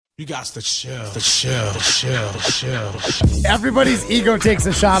You got to chill. Everybody's ego takes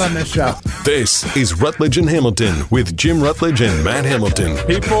a shot on this show. This is Rutledge and Hamilton with Jim Rutledge and Matt Hamilton.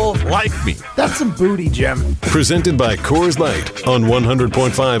 People like me. That's some booty, Jim. Presented by Coors Light on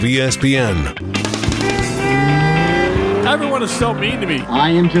 100.5 ESPN. Everyone is so mean to me. I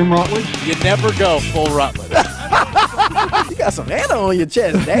am Jim Rutledge. You never go full Rutledge. You got some Anna on your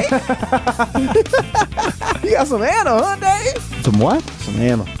chest, Dave. You got some Anna, huh, Dave? Some what? Some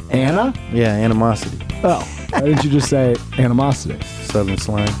Anna. Anna? Yeah, animosity. Oh. Why didn't you just say animosity? Southern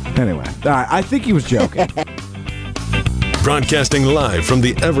slang. Anyway. All right. I think he was joking. Broadcasting live from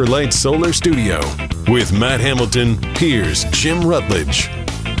the Everlight Solar Studio. With Matt Hamilton, here's Jim Rutledge.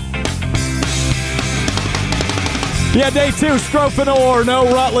 Yeah, day two, Strouf and Orr. No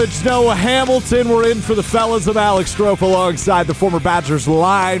Rutledge, no Hamilton. We're in for the fellas of Alex Strouf alongside the former Badgers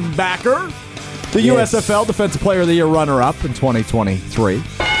linebacker, the USFL Defensive Player of the Year runner-up in 2023.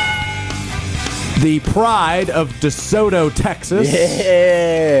 The pride of DeSoto, Texas.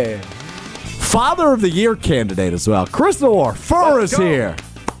 Yeah. Father of the Year candidate as well. Chris Orr, is here.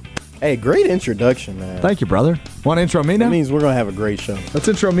 Hey, great introduction, man. Thank you, brother. Want to intro me now? That means we're going to have a great show. Let's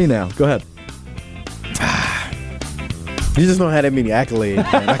intro me now. Go ahead. You just don't have that many accolades,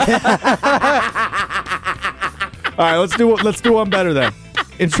 man. All right, let's do one better then.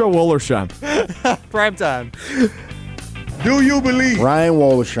 Intro Wollersheim. Prime time. Do you believe? Ryan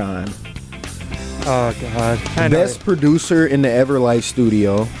Wollersheim. Oh, God. I know. Best producer in the Everlight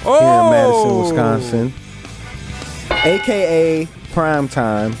Studio here in Madison, Wisconsin. A.K.A.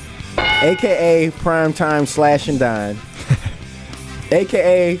 Primetime. A.K.A. Primetime Slash and Dine.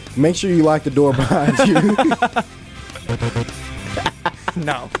 A.K.A. Make sure you lock the door behind you.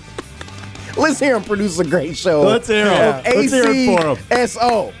 No. Let's hear him produce a great show. Let's hear him. Let's hear it for him.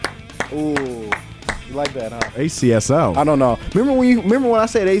 ACSO. Ooh. You like that, huh? ACSO. I don't know. Remember when I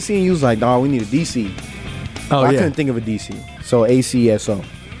said AC and you was like, dawg, we need a DC. Oh, I yeah. couldn't think of a DC. So ACSO.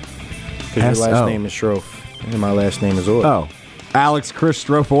 Because your last name is Strouf. And my last name is Orr. Oh. Alex Chris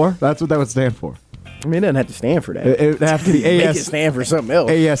Strouf Orr? That's what that would stand for. I mean, it doesn't have to stand for that. It would have to be Make it stand for something else.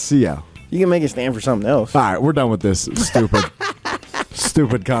 ASCO. You can make it stand for something else. All right, we're done with this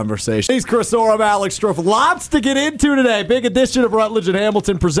stupid conversation. He's Chris Orr. I'm Alex Strouf. Lots to get into today. Big edition of Rutledge and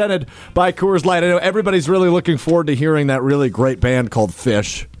Hamilton presented by Coors Light. I know everybody's really looking forward to hearing that really great band called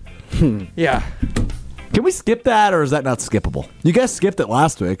Phish. Yeah. Can we skip that, or is that not skippable? You guys skipped it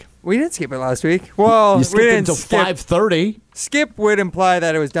last week. We didn't skip it last week. Well, You skipped we it didn't until 5:30. Skip would imply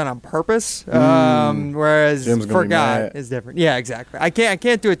that it was done on purpose, whereas Jim's gonna be forgot mad. is different. Yeah, exactly. I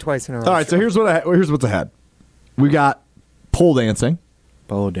can't do it twice in a row. All right, so here's what's ahead. We got pole dancing,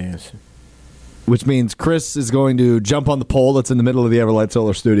 Pole dancing. which means Chris is going to jump on the pole that's in the middle of the Everlight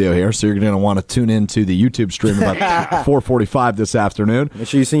Solar Studio here. So you're going to want to tune into the YouTube stream about 4:45 this afternoon. Make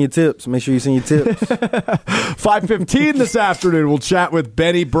sure you send your tips. 5:15 this afternoon, we'll chat with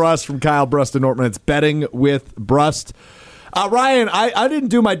Benny Brust from Kyle Brust and Nortman. It's Betting with Brust. Ryan, I didn't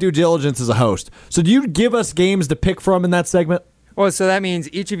do my due diligence as a host. So do you give us games to pick from in that segment? Well, so that means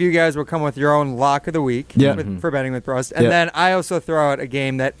each of you guys will come with your own lock of the week for betting with Brust. And then I also throw out a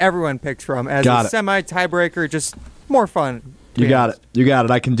game that everyone picks from as a semi-tiebreaker, just more fun. You got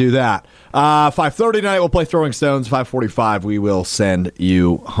it. I can do that. 5:30 tonight, we'll play Throwing Stones. 5:45, we will send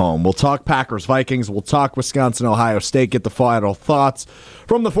you home. We'll talk Packers-Vikings. We'll talk Wisconsin-Ohio State. Get the final thoughts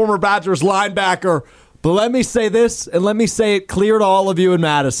from the former Badgers linebacker. But let me say this, and let me say it clear to all of you in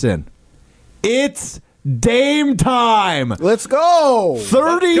Madison. It's Dame time. Let's go.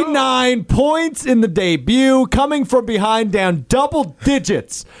 39 points in the debut, coming from behind down double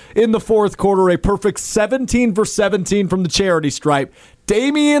digits in the fourth quarter. A perfect 17 for 17 from the charity stripe.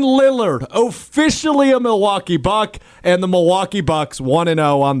 Damian Lillard, officially a Milwaukee Buck, and the Milwaukee Bucks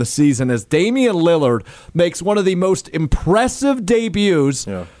 1-0 on the season as Damian Lillard makes one of the most impressive debuts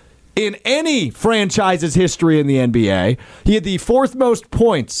in any franchise's history in the NBA. He had the fourth most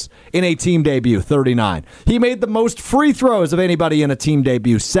points in a team debut, 39. He made the most free throws of anybody in a team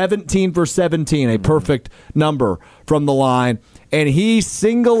debut, 17 for 17, a perfect number from the line. And he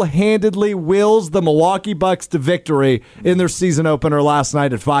single-handedly wills the Milwaukee Bucks to victory in their season opener last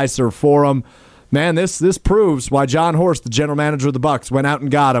night at Fiserv Forum. Man, this proves why John Horst, the general manager of the Bucks, went out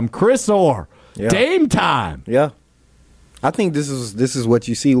and got him. Chris Orr, Dame time. Yeah. I think this is what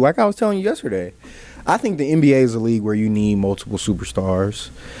you see. Like I was telling you yesterday, I think the NBA is a league where you need multiple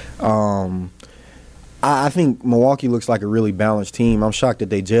superstars. I think Milwaukee looks like a really balanced team. I'm shocked that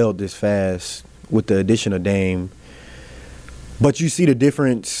they gelled this fast with the addition of Dame. But you see the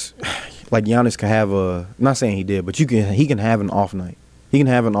difference. Like Giannis can have I'm not saying he did, but he can have an off night. He can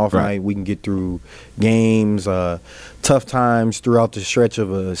have an off night. We can get through games, tough times throughout the stretch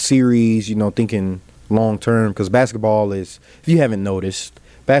of a series, thinking long term. Because basketball is, if you haven't noticed,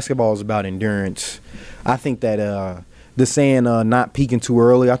 basketball is about endurance. I think that the saying not peaking too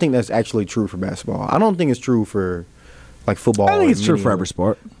early, I think that's actually true for basketball. I don't think it's true for, like, football. I think it's true for every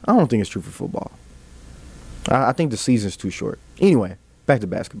sport. I don't think it's true for football. I think the season's too short. Anyway, back to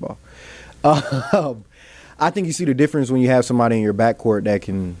basketball. I think you see the difference when you have somebody in your backcourt that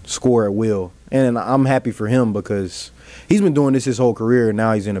can score at will. And I'm happy for him because he's been doing this his whole career, and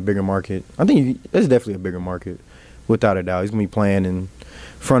now he's in a bigger market. I think it's definitely a bigger market, without a doubt. He's going to be playing in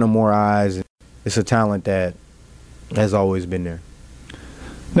front of more eyes. It's a talent that has always been there.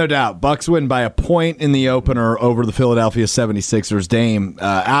 No doubt. Bucks win by a point in the opener over the Philadelphia 76ers. Dame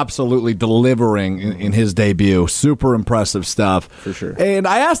absolutely delivering in his debut. Super impressive stuff. For sure. And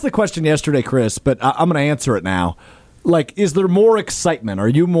I asked the question yesterday, Chris, but I'm going to answer it now. Like, is there more excitement? Are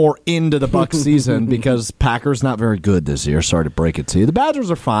you more into the Bucks season? Because Packers not very good this year. Sorry to break it to you. The Badgers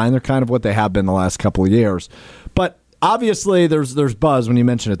are fine. They're kind of what they have been the last couple of years. But obviously there's buzz when you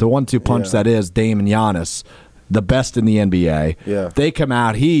mention it. The 1-2 punch that is Dame and Giannis. The best in the NBA. Yeah. They come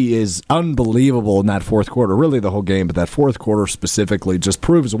out. He is unbelievable in that fourth quarter. Really the whole game, but that fourth quarter specifically just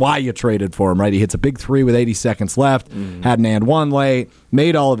proves why you traded for him, right? He hits a big three with 80 seconds left, had an and one late,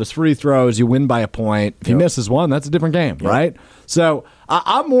 made all of his free throws. You win by a point. If he misses one, that's a different game, right? So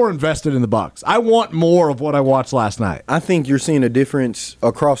I'm more invested in the Bucks. I want more of what I watched last night. I think you're seeing a difference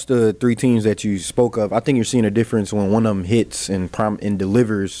across the three teams that you spoke of. I think you're seeing a difference when one of them hits and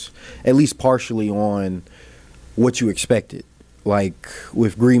delivers, at least partially, on what you expected. Like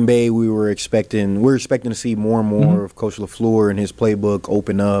with Green Bay, we were expecting to see more and more of Coach LaFleur and his playbook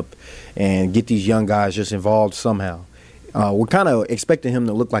open up and get these young guys just involved somehow. We're kind of expecting him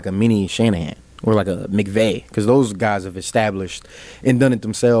to look like a mini Shanahan or like a McVay, because those guys have established and done it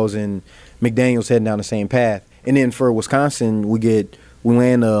themselves, and McDaniel's heading down the same path. And then for Wisconsin, we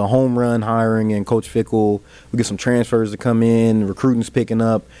land a home run hiring and Coach Fickell. We get some transfers to come in, recruiting's picking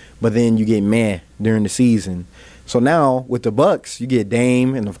up, but then you get during the season. So now with the Bucks, you get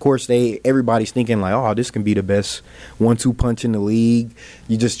Dame, and of course everybody's thinking like, oh, this can be the best 1-2 punch in the league.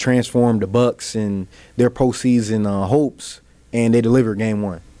 You just transform the Bucks and their postseason hopes, and they deliver game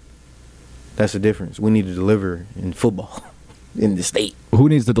one. That's the difference. We need to deliver in football in the state. Who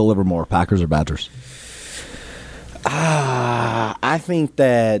needs to deliver more, Packers or Badgers? I think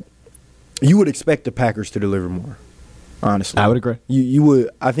that you would expect the Packers to deliver more. Honestly, I would agree. You would.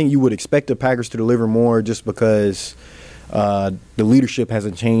 I think you would expect the Packers to deliver more just because the leadership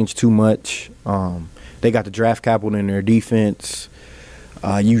hasn't changed too much. They got the draft capital in their defense.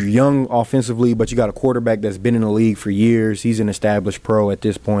 You're young offensively, but you got a quarterback that's been in the league for years. He's an established pro at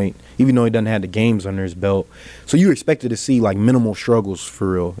this point, even though he doesn't have the games under his belt. So you expected to see like minimal struggles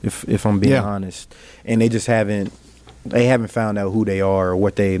for real, if I'm being honest. And they just haven't found out who they are or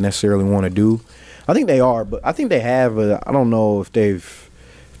what they necessarily want to do. I think they are, but I think they have. I don't know if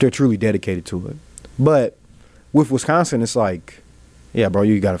they're truly dedicated to it. But with Wisconsin, it's like, yeah, bro,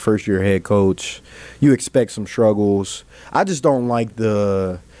 you got a first-year head coach. You expect some struggles. I just don't like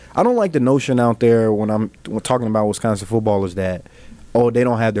the notion out there when talking about Wisconsin football is that, oh, they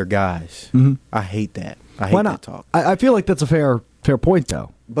don't have their guys. Mm-hmm. I hate that. I hate that talk. I feel like that's a fair point,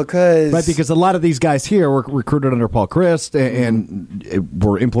 though. Because a lot of these guys here were recruited under Paul Christ and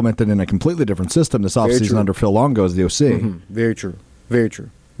were implemented in a completely different system this offseason under Phil Longo as the OC. Mm-hmm. Very true. Very true.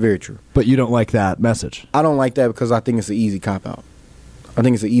 Very true. But you don't like that message. I don't like that because I think it's an easy cop-out.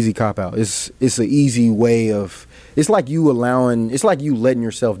 It's an easy way of – it's like you letting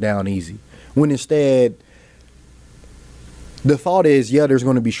yourself down easy. When instead, the thought is, yeah, there's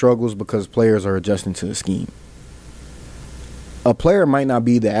going to be struggles because players are adjusting to the scheme. A player might not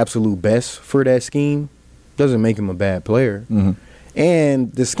be the absolute best for that scheme. Doesn't make him a bad player. Mm-hmm.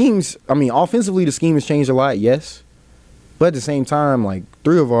 And the schemes, offensively the scheme has changed a lot, yes. But at the same time, like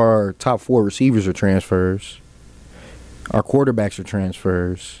 3 of our top 4 receivers are transfers. Our quarterbacks are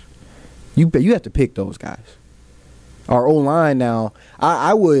transfers. You have to pick those guys. Our O-line now,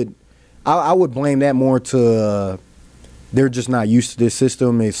 I would blame that more to they're just not used to this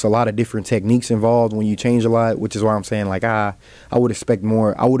system. It's a lot of different techniques involved when you change a lot, which is why I'm saying like I would expect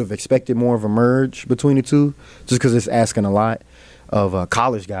more. I would have expected more of a merge between the two, just because it's asking a lot of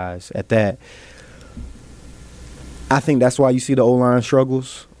college guys at that. I think that's why you see the O-line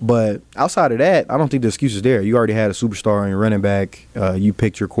struggles. But outside of that, I don't think the excuse is there. You already had a superstar on your running back. You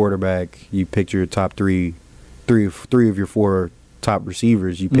picked your quarterback. You picked your top three of your 4 top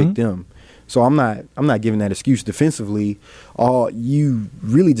receivers. You picked them. So I'm not giving that excuse defensively. You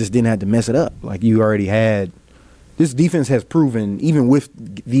really just didn't have to mess it up. Like you already had this defense has proven, even with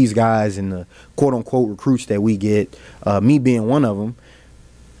these guys and the quote-unquote recruits that we get, me being one of them,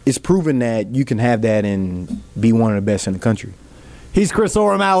 it's proven that you can have that and be one of the best in the country. He's Chris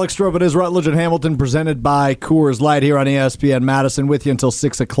Orr. I'm Alex Strouf. It is Rutledge and Hamilton, presented by Coors Light here on ESPN Madison, with you until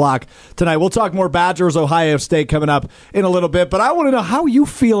 6 o'clock tonight. We'll talk more Badgers, Ohio State coming up in a little bit, but I want to know, how you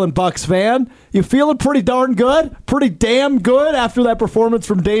feeling, Bucks fan? You feeling pretty darn good? Pretty damn good after that performance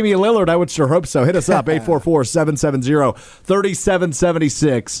from Damian Lillard? I would sure hope so. Hit us up,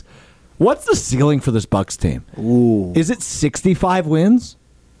 844-770-3776. What's the ceiling for this Bucks team? Ooh. Is it 65 wins?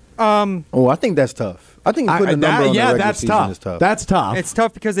 I think that's tough. I think putting a number on the regular season is tough. That's tough. It's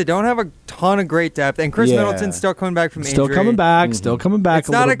tough because they don't have a ton of great depth, and Chris Middleton's still coming back from injury. Still coming back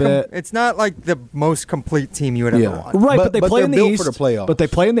a little bit. It's not like the most complete team you would ever want. Right, but they play in the East. For the playoffs. But they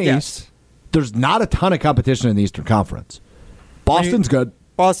play in the East. There's not a ton of competition in the Eastern Conference. Boston's good.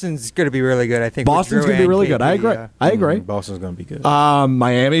 Boston's going to be really good, I think. Boston's going to be really good. I agree. Boston's going to be good.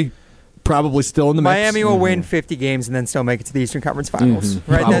 Miami, probably still in the mix. Miami will win 50 games and then still make it to the Eastern Conference Finals.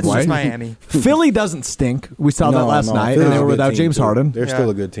 Right? Probably. That's just Miami. Philly doesn't stink. We saw that last night, and they were without James Harden. They're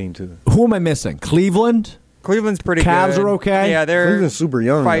still a good team, too. Who am I missing? Cleveland? Cleveland's pretty Cavs good. are okay. Yeah, they're Cleveland's super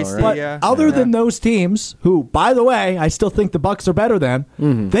young, feisty. though, right? But other than those teams, who, by the way, I still think the Bucks are better than,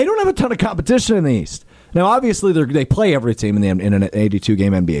 they don't have a ton of competition in the East. Now, obviously, they play every team in an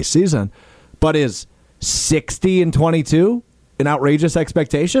 82-game NBA season, but is 60-22 an outrageous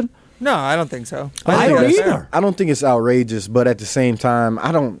expectation? No, I don't think so. I don't either. I don't think it's outrageous, but at the same time,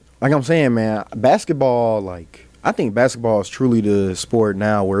 I don't, like I'm saying, man, basketball, I think basketball is truly the sport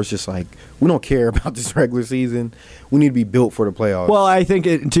now where it's just like, we don't care about this regular season. We need to be built for the playoffs. Well, I think,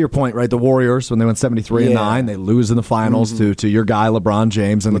 to your point, right, the Warriors, when they went 73-9, they lose in the finals to your guy LeBron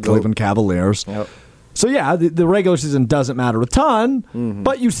James and the Cleveland Cavaliers. Yep. So, yeah, the regular season doesn't matter a ton,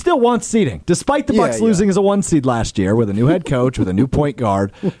 but you still want seeding. Despite the Bucks losing as a 1 seed last year with a new head coach, with a new point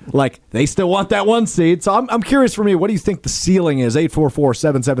guard, they still want that 1 seed. So I'm curious for me, what do you think the ceiling is?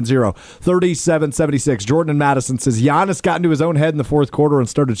 844-770-3776. Jordan in Madison says, Giannis got into his own head in the fourth quarter and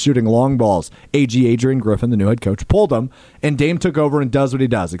started shooting long balls. AG Adrian Griffin, the new head coach, pulled him, and Dame took over and does what he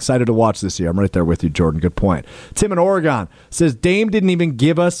does. Excited to watch this year. I'm right there with you, Jordan. Good point. Tim in Oregon says, Dame didn't even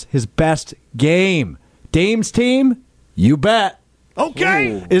give us his best game. Dame's team? You bet.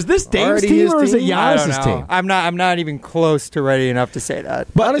 Okay. Ooh. Is this Dame's team or is it Giannis' team? I'm not even close to ready enough to say that.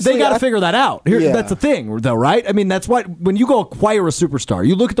 But honestly, they got to figure that out. That's the thing, though, right? I mean, that's why when you go acquire a superstar,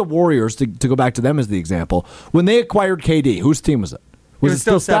 you look at the Warriors, to go back to them as the example. When they acquired KD, whose team was it? Was it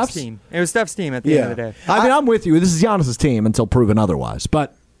still Steph's team? It was Steph's team at the end of the day. I mean, I'm with you. This is Giannis' team until proven otherwise.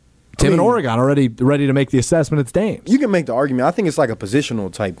 But Tim in Oregon already ready to make the assessment. It's Dame's. You can make the argument. I think it's like a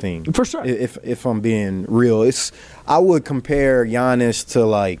positional type thing. For sure. If I'm being real, I would compare Giannis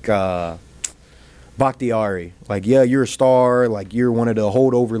to Bakhtiari. You're a star. You're one of the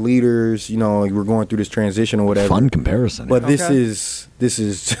holdover leaders. We're going through this transition or whatever. Fun comparison. But this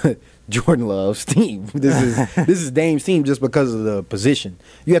is Jordan Love's team. This is Dame's team just because of the position.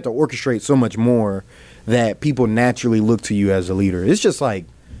 You have to orchestrate so much more that people naturally look to you as a leader. It's just like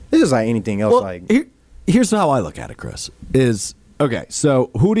anything else. Well, here's how I look at it, Chris. So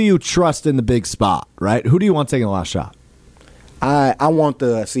who do you trust in the big spot, right? Who do you want taking the last shot? I want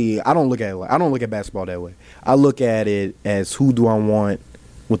I don't look at basketball that way. I look at it as, who do I want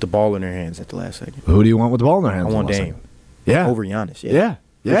with the ball in their hands at the last second? Who do you want with the ball in their hands? I want Dame. Yeah. Over Giannis. Yeah.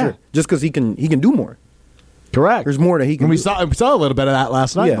 Sure. Just because he can do more. Correct. There's more that he can do. We saw a little bit of that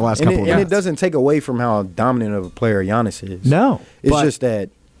last night in the last couple of minutes. And it doesn't take away from how dominant of a player Giannis is. No. It's just that.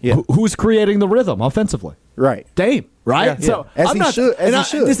 Yeah. Who's creating the rhythm offensively? Right. Dame, right? Yeah. So As he should.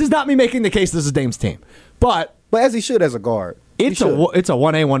 This is not me making the case this is Dame's team. But as he should as a guard. It's a 1A,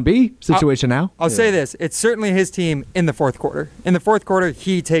 1B situation now. I'll say this. It's certainly his team in the fourth quarter. In the fourth quarter,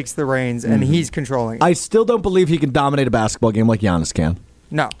 he takes the reins and he's controlling it. I still don't believe he can dominate a basketball game like Giannis can.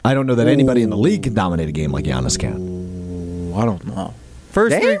 No. I don't know that anybody in the league can dominate a game like Giannis can. I don't know.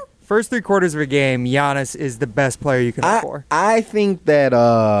 First three quarters of a game, Giannis is the best player you can hope for. I think that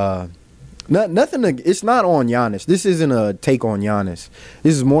it's not on Giannis. This isn't a take on Giannis.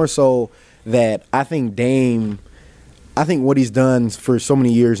 This is more so that I think Dame, what he's done for so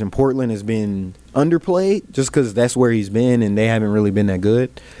many years in Portland has been underplayed just because that's where he's been and they haven't really been that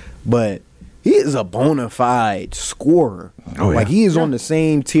good. But he is a bona fide scorer. Oh, yeah. He is on the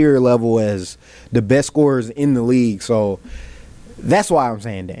same tier level as the best scorers in the league. So that's why I'm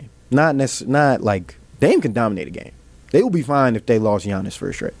saying Dame. Not Dame can dominate a game. They will be fine if they lost Giannis for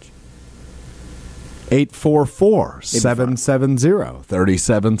a stretch.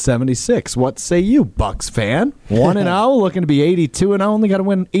 844-770-3776. What say you, Bucks fan? 1-0, looking to be 82-0. Only got to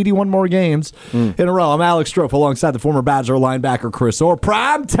win 81 more games in a row. I'm Alex Strouf alongside the former Badger linebacker Chris Orr.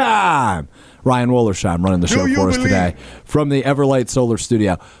 Prime time! Ryan Wollersheim running the show for us today from the Everlight Solar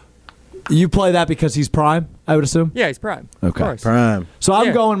Studio. You play that because he's prime, I would assume? Yeah, he's prime. Okay, prime. So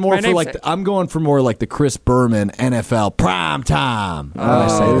I'm going more for like the Chris Berman NFL prime time. I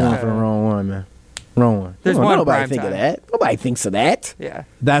say that for the wrong one, man. Wrong one. There's one nobody think of that. Nobody thinks of that. Yeah,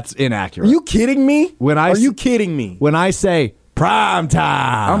 that's inaccurate. Are you kidding me? Are you kidding me? When I say prime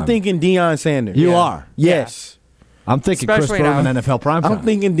time, I'm thinking Deion Sanders. You are. Yes. Yeah. I'm thinking Especially Chris Berman NFL prime time. I'm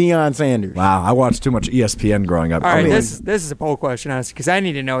thinking Deion Sanders. Wow, I watched too much ESPN growing up. All right, this is a poll question, honestly, because I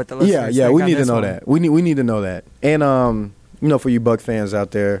need to know what the listeners think we on need to this know one. that. We need to know that. And for you Buck fans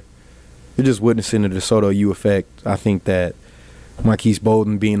out there, you're just witnessing the DeSoto U effect. I think that Marquise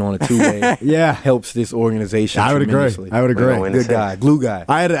Bolden being on a two-way helps this organization tremendously. I would agree. Good guy, glue guy.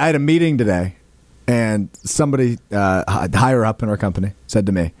 I had a meeting today, and somebody higher up in our company said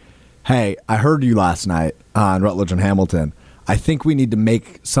to me, "Hey, I heard you last night on Rutledge and Hamilton. I think we need to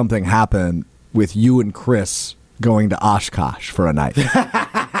make something happen with you and Chris going to Oshkosh for a night."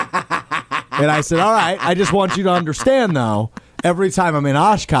 And I said, all right, I just want you to understand, though, every time I'm in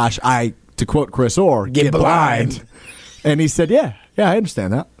Oshkosh, I, to quote Chris Orr, get blind. And he said, yeah, I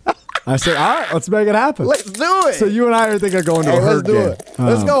understand that. I said, all right, let's make it happen. Let's do it. So you and I are thinking of going to a herd game. Let's do it.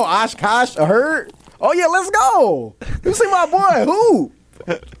 Let's go, Oshkosh, a herd. Oh, yeah, let's go. You see my boy, who?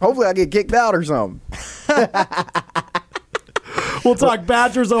 Hopefully I get kicked out or something. We'll talk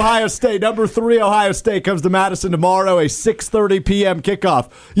Badgers, Ohio State. Number 3, Ohio State comes to Madison tomorrow, a 6:30 p.m.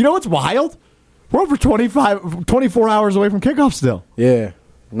 kickoff. You know what's wild? We're over 24 hours away from kickoff still. Yeah.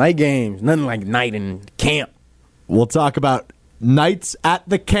 Night games. Nothing like night in camp. We'll talk about nights at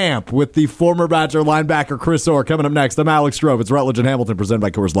the camp with the former Badger linebacker Chris Orr coming up next. I'm Alex Strouf. It's Rutledge and Hamilton presented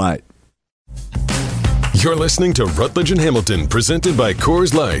by Coors Light. You're listening to Rutledge and Hamilton, presented by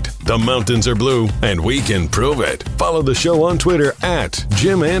Coors Light. The mountains are blue, and we can prove it. Follow the show on Twitter at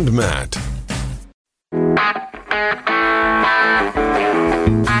Jim and Matt.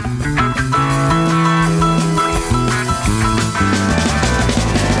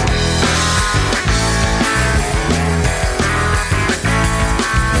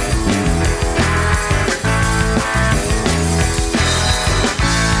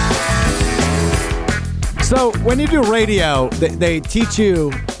 So when you do radio, they teach you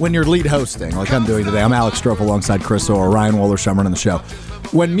when you're lead hosting, like I'm doing today. I'm Alex Strouf alongside Chris Orr, Ryan Wollersheim running the show.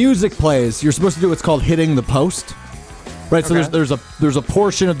 When music plays, you're supposed to do what's called hitting the post, right? So there's a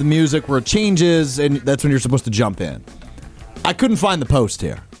portion of the music where it changes, and that's when you're supposed to jump in. I couldn't find the post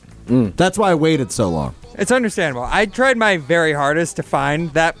here. That's why I waited so long. It's understandable. I tried my very hardest to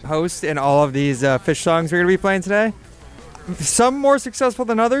find that post in all of these Phish songs we're going to be playing today. Some more successful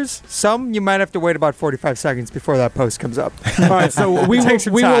than others. Some you might have to wait about 45 seconds before that post comes up. All right, so we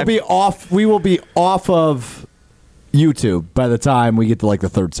will be off of YouTube by the time we get to like the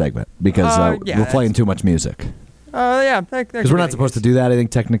third segment because we're playing too much music. Because we're not supposed to do that, I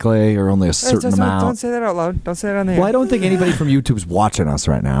think, technically, or only a certain amount. Don't say that out loud. Don't say that on the air. Well, I don't think anybody from YouTube's watching us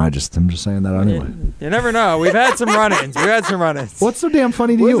right now. I'm just saying that anyway. You never know. We've had some run-ins. What's so damn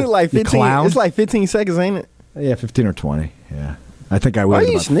funny to you? What is it, like 15? Clown? It's like 15 seconds, ain't it? Yeah, 15 or 20. Yeah. I think I will. Why are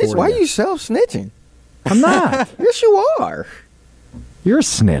you snitching? Why are you self-snitching? I'm not. Yes, you are. You're a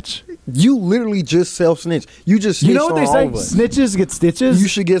snitch. You literally just self-snitch. You just snitched on all of us. You know what they say? Snitches get stitches. You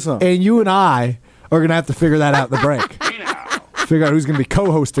should get some. And you and I are going to have to figure that out in the break. Figure out who's going to be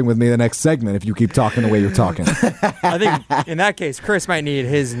co-hosting with me the next segment if you keep talking the way you're talking. I think in that case, Chris might need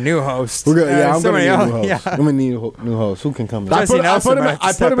his new host. I'm going to need a new host. Yeah. I'm going to need a new host. Who can come in? I put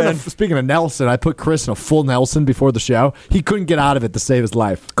him in speaking of Nelson, I put Chris in a full Nelson before the show. He couldn't get out of it to save his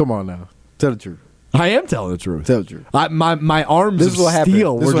life. Come on now. Tell the truth. I am telling the truth. Tell the truth. My arms of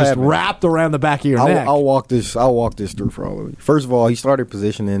steel were just wrapped around the back of your neck. I'll walk this through for all of you. First of all, he started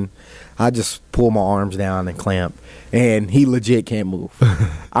positioning. I just pull my arms down and clamp, and he legit can't move.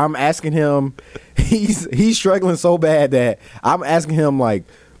 I'm asking him. He's struggling so bad that I'm asking him, like,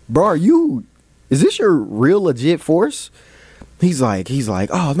 bro, is this your real legit force? He's like,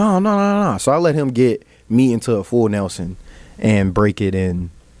 oh, no. So I let him get me into a full Nelson and break it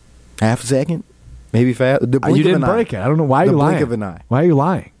in half a second. Maybe fast. You didn't break it. I don't know why you're lying. The blink of an eye. Why are you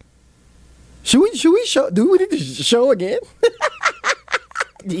lying? Should we show? Do we need to show again?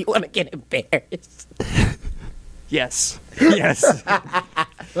 Do you want to get embarrassed? Yes. Yes. All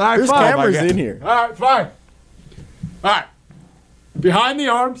right, there's cameras in here. All right, fine. All right. Behind the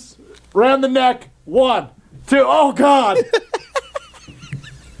arms, around the neck. 1, 2. Oh God.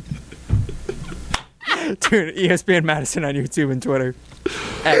 Dude, ESPN Madison on YouTube and Twitter.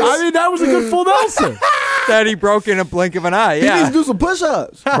 I mean, that was a good full Nelson. That he broke in a blink of an eye. You need Yeah. to do some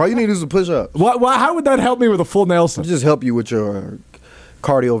push-ups. Bro, you need to do some push-ups. How would that help me with a full Nelson? It'll just help you with your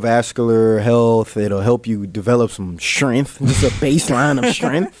cardiovascular health. It'll help you develop some strength. Just a baseline of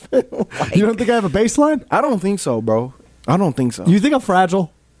strength. You don't think I have a baseline? I don't think so, bro. I don't think so. You think I'm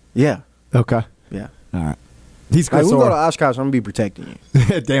fragile? Yeah. Okay. Yeah. All right. He's Like, Chris we go to Orr. Oshkosh, I'm going to be protecting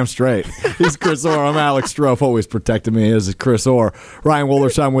you. Damn straight. He's Chris Orr. I'm Alex Strouf, always protecting me. This is Chris Orr. Ryan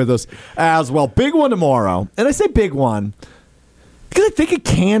Wollersheim with us as well. Big one tomorrow. And I say big one because I think it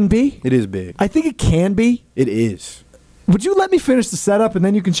can be. It is big. I think it can be. It is. Would you let me finish the setup and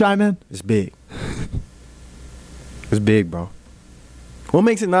then you can chime in? It's big. It's big, bro. What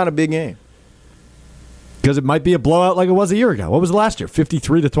makes it not a big game? Because it might be a blowout like it was a year ago. What was it last year?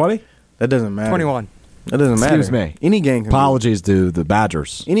 53-20? That doesn't matter. 21. That doesn't matter. Excuse me. Any game can Apologies to the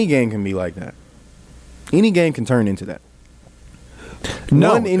Badgers. Any game can be like that. Any game can turn into that.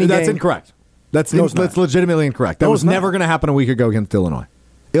 No, Any that's game- incorrect. That's No, it's not. legitimately incorrect. That No, was it's not. never going to happen a week ago against Illinois.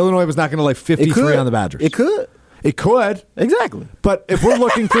 Illinois was not going to lay 53 on the Badgers. It could. It could, Exactly. but if we're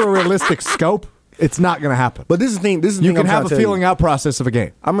looking through a realistic scope, it's not going to happen. But this is the thing. This is the You thing can I'm have a trying to tell feeling you. out process of a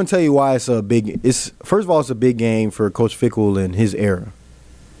game. I'm gonna tell you why it's a big. It's first of all, it's a big game for Coach Fickell and his era.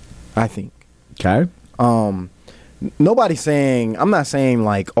 I think. Okay. Nobody's saying. I'm not saying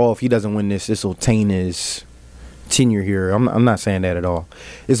like, oh, if he doesn't win this will taint his tenure here. I'm not saying that at all.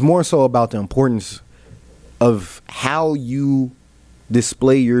 It's more so about the importance of how you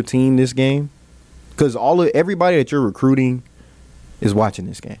display your team this game, because everybody that you're recruiting is watching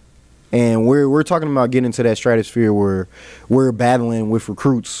this game, and we're talking about getting into that stratosphere where we're battling with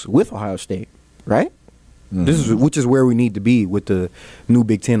recruits with Ohio State, right? Mm-hmm. Which is where we need to be with the new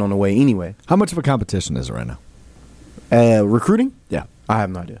Big Ten on the way anyway. How much of a competition is it right now? Recruiting? Yeah. I have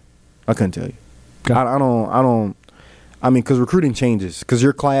no idea. I couldn't tell you. Okay. I don't. I mean, because recruiting changes. Because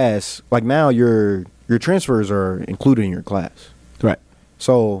your class, like now, your transfers are included in your class. Right.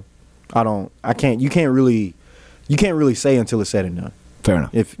 So I can't. You can't really say until it's said and done. Fair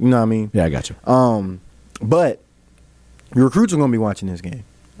enough. If you know what I mean. Yeah, I got you. But your recruits are going to be watching this game.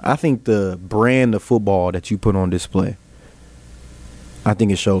 I think the brand of football that you put on display, I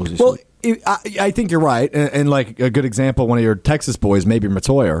think it shows this Well, week. I think you're right, and like a good example, one of your Texas boys, maybe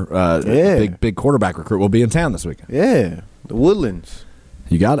Matoyer, Yeah. big quarterback recruit, will be in town this weekend. Yeah, the Woodlands.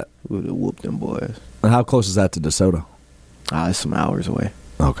 You got it. We would have whooped them boys. And how close is that to DeSoto? It's some hours away,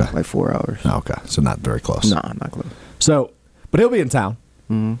 Okay. like 4 hours. Okay, so not very close. Nah, not close. So, but he'll be in town,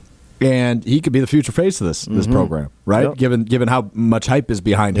 and he could be the future face of this program, right? Yep. Given how much hype is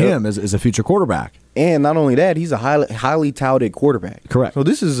behind Yep. him as a future quarterback. And not only that, he's a highly touted quarterback. Correct. So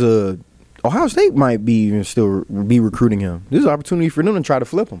this is Ohio State might be even still be recruiting him. This is an opportunity for them to try to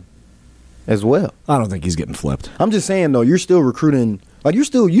flip him as well. I don't think he's getting flipped. I'm just saying though, you're still recruiting. Like you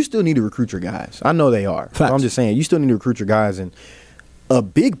still need to recruit your guys. I know they are. Facts. But I'm just saying you still need to recruit your guys, and a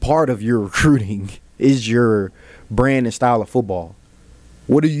big part of your recruiting is your brand and style of football.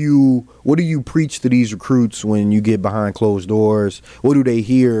 What do you preach to these recruits when you get behind closed doors? What do they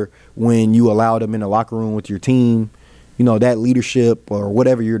hear when you allow them in the locker room with your team? You know, that leadership or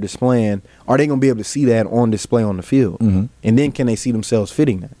whatever you're displaying, are they going to be able to see that on display on the field? Mm-hmm. And then can they see themselves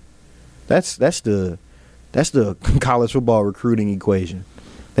fitting that? That's the college football recruiting equation.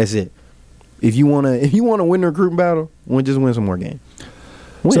 That's it. If you want to win the recruiting battle, just win some more games.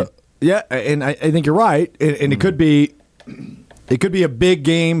 Win. So, yeah, and I think you're right, and it could be a big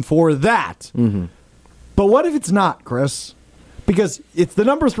game for that. Mm-hmm. But what if it's not, Chris? Because it's the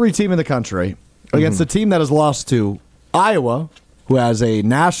number 3 team in the country against a team that has lost to Iowa, who has a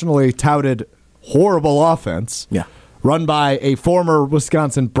nationally touted horrible offense, Yeah. run by a former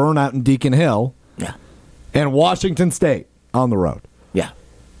Wisconsin burnout in Deacon Hill, Yeah. and Washington State on the road. Yeah.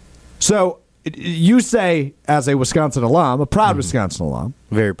 So you say, as a Wisconsin alum, a proud Wisconsin alum,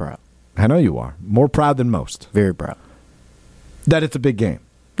 Very proud. I know you are, more proud than most, Very proud. that it's a big game.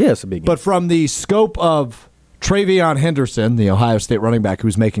 Yeah, it's a big game. But from the scope of Travion Henderson, the Ohio State running back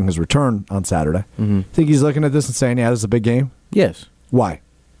who's making his return on Saturday, think he's looking at this and saying, yeah, this is a big game? yes, Why?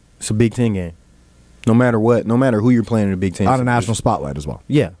 it's a Big Ten game. No matter what, no matter who you're playing in the Big Ten. On a national spotlight as well.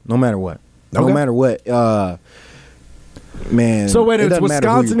 Yeah, no matter what. No Okay. matter what. Man. So wait, it it's doesn't matter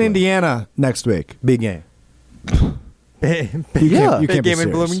who you're Wisconsin, playing. Indiana next week. Big game. Big Yeah. You can't be game in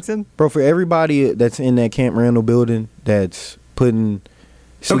serious. Bloomington. Bro, for everybody that's in that Camp Randall building that's putting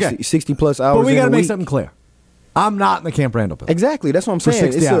 60, Okay. 60 plus hours But we in got a to make week, something clear. I'm not in the Camp Randall building. Exactly. That's what I'm For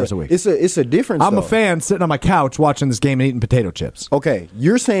saying. 60 hours a week. It's a difference. I'm though. a fan sitting on my couch watching this game and eating potato chips. Okay,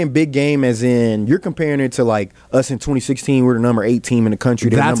 you're saying big game as in you're comparing it to like us in 2016. We're the number 8 team in the country.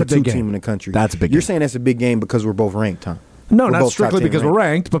 They're the That's number a 2 big game. team in the country. That's a big You're game. saying that's a big game because we're both ranked, huh? No, We're not both strictly top 10 because we're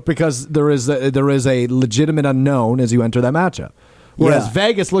ranked, but because there is a legitimate unknown as you enter that matchup. Whereas Yeah.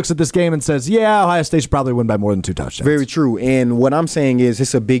 Vegas looks at this game and says, yeah, Ohio State should probably win by more than 2 touchdowns. Very true. And what I'm saying is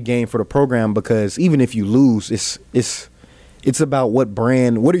it's a big game for the program because even if you lose, it's about what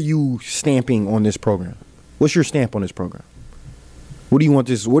brand, what are you stamping on this program? What's your stamp on this program? What do you want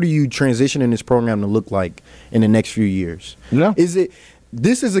this? What are you transitioning this program to look like in the next few years? Yeah.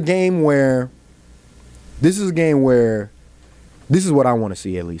 This is a game where this is what I want to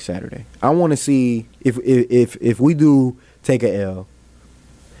see at least Saturday. I want to see if we do take a L,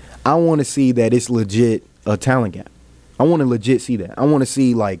 I want to see that it's legit a talent gap. I want to legit see that. I want to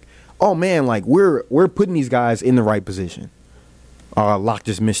see like, oh man, like we're putting these guys in the right position. Locke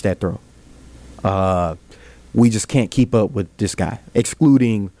just missed that throw. We just can't keep up with this guy,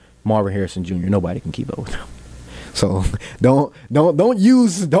 excluding Marvin Harrison Jr. Nobody can keep up with him. So don't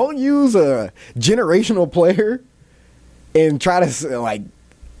use a generational player and try to like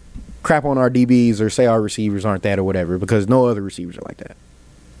crap on our DBs or say our receivers aren't that or whatever because no other receivers are like that.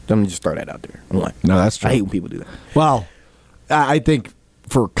 Let me just throw that out there. I'm like, No, that's true. I hate when people do that. Well, I think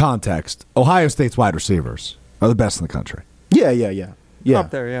for context, Ohio State's wide receivers are the best in the country. Yeah.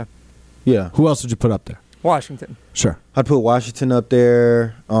 Up there, yeah. Yeah. Who else would you put up there? Washington. Sure. I'd put Washington up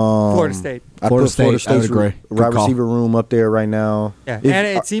there. Florida State. I'd Florida put Florida State, I would State's agree. Good wide call. receiver room up there right now. Yeah, If- and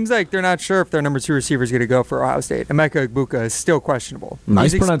it seems like they're not sure if their number 2 receiver is going to go for Ohio State. Emeka Egbuka is still questionable.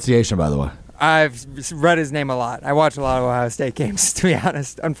 Nice He's pronunciation, by the way. I've read his name a lot. I watch a lot of Ohio State games, to be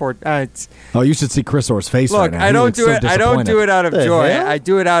honest. Unfortunately, Oh, you should see Chris Orr's face right look, now. I He don't looks do so it. I don't do disappointed. it out of The joy. hell? I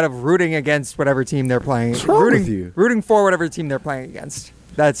do it out of rooting against whatever team they're playing. What's wrong rooting, with you? rooting for whatever team they're playing against.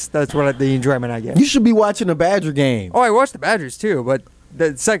 That's what the enjoyment I get. You should be watching the Badger game. Oh, I watch the Badgers too, but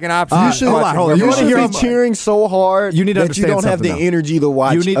the second option. You is should- hold on, watching hold on. You You whoever wanna should hear be him- cheering so hard You need to that you understand don't have the something, though. energy to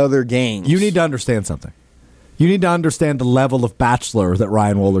watch You need- other games. You need to understand something. You need to understand the level of bachelor that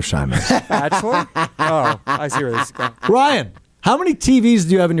Ryan Wollersheim is. Bachelor? Oh, I see where this is going. Ryan, how many TVs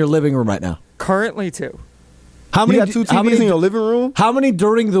do you have in your living room right now? Currently 2 How You many? got 2 how TVs many, in your living room? How many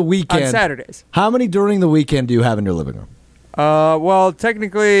during the weekend? on Saturdays. How many during the weekend do you have in your living room? Well,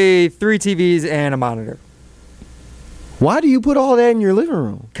 technically 3 TVs and a monitor. Why do you put all that in your living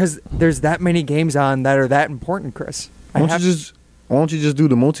room? Because there's that many games on that are that important, Chris. Why don't you just do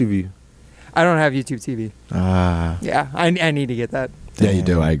the multi-view? I don't have YouTube TV. Ah, Yeah, I need to get that. Yeah, you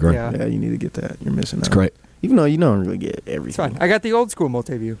do. I agree. Yeah. yeah, you need to get that. You're missing out. It's great. Even though you don't really get It's everything. fine. I got the old school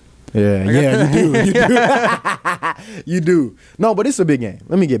multi-view. Yeah, got you do. You do. You do. No, but it's a big game.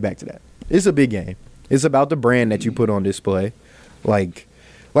 Let me get back to that. It's a big game. It's about the brand that you put on display. Like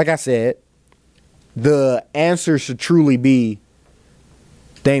I said, the answer should truly be,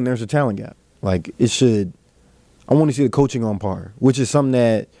 dang, there's a talent gap. Like, it should. I want to see the coaching on par, which is something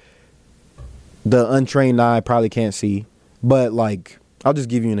that the untrained eye probably can't see. But, like, I'll just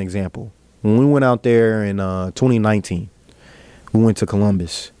give you an example. When we went out there in 2019, we went to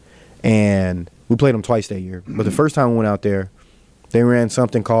Columbus, and we played them twice that year. But the first time we went out there, they ran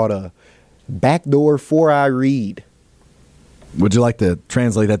something called a backdoor 4-eye read. Would you like to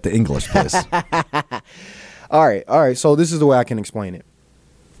translate that to English, please? All right. So this is the way I can explain it.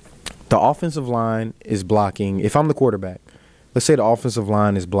 The offensive line is blocking. If I'm the quarterback, let's say the offensive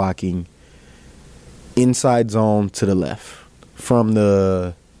line is blocking inside zone to the left from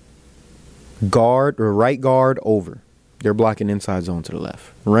the guard or right guard over. They're blocking inside zone to the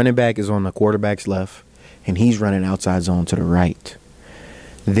left. Running back is on the quarterback's left, and he's running outside zone to the right.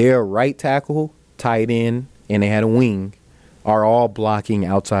 Their right tackle, tight end, and they had a wing are all blocking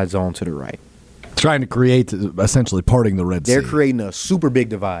outside zone to the right. Trying to create, essentially, parting the Red Sea. They're creating a super big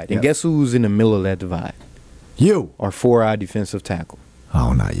divide. And Yep. guess who's in the middle of that divide? You. Our 4-eye defensive tackle.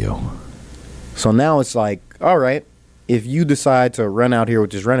 Oh, not you. So now it's like, all right, if you decide to run out here with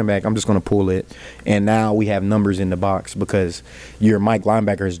this running back, I'm just going to pull it. And now we have numbers in the box because your Mike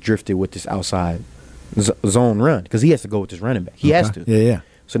linebacker has drifted with this outside zone run because he has to go with this running back. He has to. Yeah.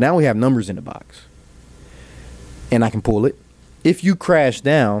 So now we have numbers in the box. And I can pull it. If you crash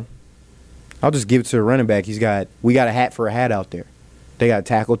down, I'll just give it to the running back. We got a hat for a hat out there. They got a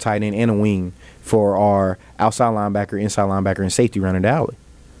tackle, tight end, and a wing for our outside linebacker, inside linebacker, and safety running the alley.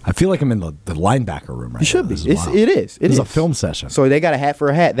 I feel like I'm in the linebacker room right You should now. be. This is wild. It is. This is a film session. So they got a hat for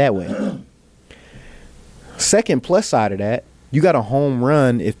a hat that way. Second plus side of that, you got a home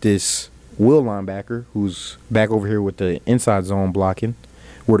run if this will linebacker, who's back over here with the inside zone blocking,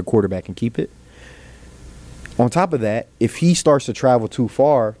 where the quarterback can keep it. On top of that, if he starts to travel too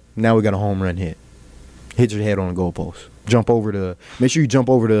far, now we got a home run hit. Hit your head on the goalpost. Make sure you jump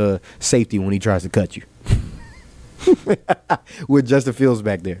over the safety when he tries to cut you. With Justin Fields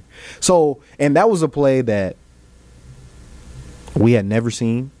back there. So, and that was a play that we had never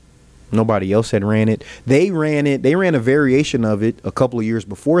seen. Nobody else had ran it. They ran a variation of it a couple of years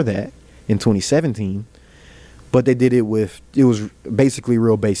before that in 2017. But they did it was basically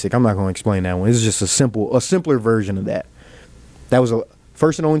real basic. I'm not going to explain that one. It's just a simpler version of that. That was a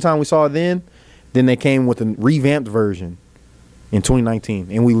first and only time we saw it then. Then they came with a revamped version in 2019,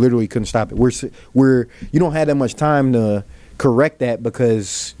 and we literally couldn't stop it. You don't have that much time to correct that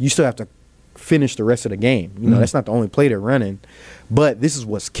because you still have to finish the rest of the game. You know, that's not the only play they're running, but this is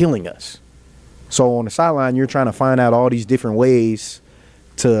what's killing us. So on the sideline, you're trying to find out all these different ways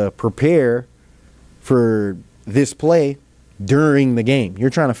to prepare for this play during the game.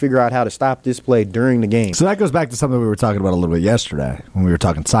 You're trying to figure out how to stop this play during the game. So that goes back to something we were talking about a little bit yesterday when we were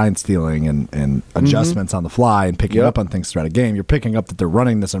talking sign stealing and adjustments on the fly and picking up on things throughout a game. You're picking up that they're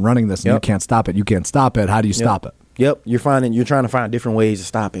running this and you can't stop it. You can't stop it. How do you stop it? Yep. You're trying to find different ways to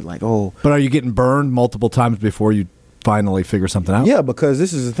stop it. Like, But are you getting burned multiple times before you finally figure something out? Yeah, because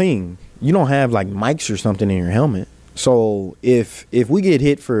this is the thing. You don't have like mics or something in your helmet. So if we get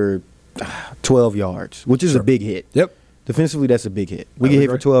hit for 12 yards, which is a big hit. Yep. Defensively, that's a big hit. We get hit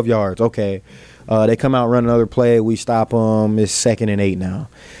for 12 yards. Okay. They come out, run another play. We stop them. It's 2nd and 8 now.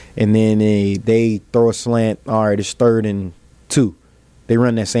 And then they throw a slant. All right, it's 3rd and 2. They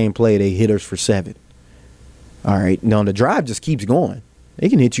run that same play. They hit us for 7. All right. Now, the drive just keeps going. They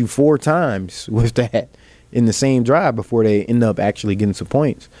can hit you 4 times with that in the same drive before they end up actually getting some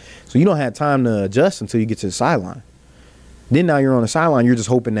points. So you don't have time to adjust until you get to the sideline. Then now you're on the sideline. You're just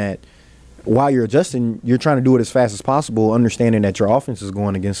hoping that while you're adjusting, you're trying to do it as fast as possible, understanding that your offense is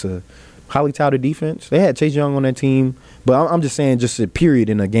going against a highly touted defense. They had Chase Young on that team, but I'm just saying, just a period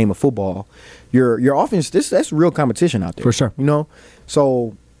in a game of football, your offense, that's real competition out there. For sure. You know?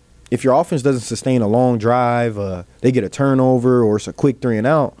 So if your offense doesn't sustain a long drive, they get a turnover, or it's a quick 3 and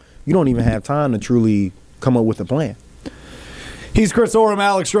out, you don't even have time to truly come up with a plan. He's Chris Orr. I'm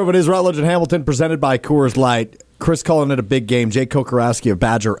Alex Strouf. It is Rutledge and Hamilton, presented by Coors Light. Chris calling it a big game. Jake Kokorowski of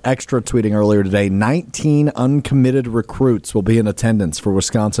Badger Extra tweeting earlier today, 19 uncommitted recruits will be in attendance for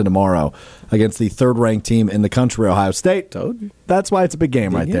Wisconsin tomorrow against the 3rd-ranked team in the country, Ohio State. That's why it's a big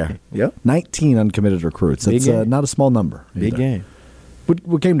game there. Yep. 19 uncommitted recruits. That's not a small number. Big game.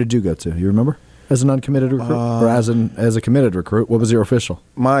 What game did you go to? You remember? As an uncommitted recruit or as a committed recruit? What was your official?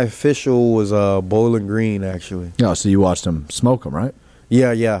 My official was Bowling Green, actually. Oh, so you watched him smoke him, right?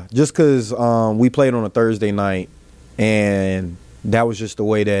 Yeah. Just because we played on a Thursday night, and that was just the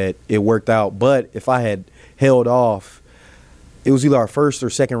way that it worked out. But if I had held off, it was either our first or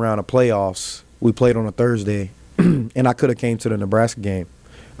second round of playoffs. We played on a Thursday, and I could have came to the Nebraska game,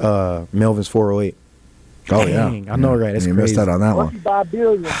 Melvin's 408. Oh, Dang, yeah. I know, right? That's you crazy. missed out on that one.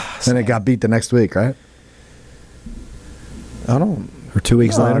 Then it got beat the next week, right? I don't. Or 2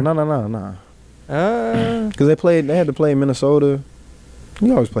 weeks later? No. Because they had to play in Minnesota.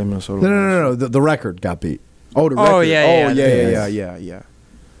 You always play Minnesota. No. The record got beat. Oh, the record. Yeah.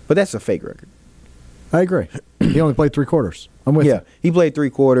 But that's a fake record. I agree. He only played 3 quarters. I'm with you. He played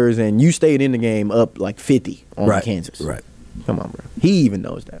 3 quarters, and you stayed in the game up like 50 on Kansas. Right. Come on, bro. He even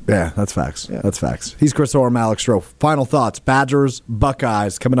knows that. Yeah, that's facts. Yeah. That's facts. He's Chris Orr, I'm Alex Strouf. Final thoughts. Badgers,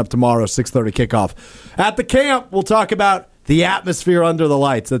 Buckeyes, coming up tomorrow, 6:30 kickoff. At the camp, we'll talk about the atmosphere under the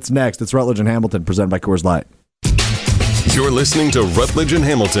lights. That's next. It's Rutledge and Hamilton, presented by Coors Light. You're listening to Rutledge and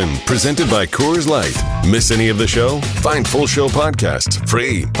Hamilton, presented by Coors Light. Miss any of the show? Find full show podcasts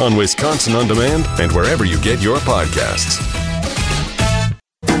free on Wisconsin On Demand and wherever you get your podcasts.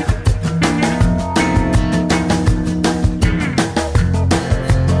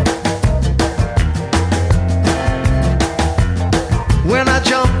 When I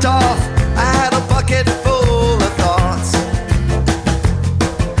jumped off, I had a bucket full of thoughts.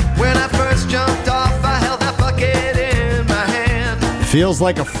 When I first jumped off, I held that bucket in my hand. Feels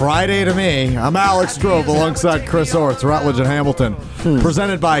like a Friday to me. I'm Alex Strouf alongside Chris Orr. It's Rutledge and Hamilton,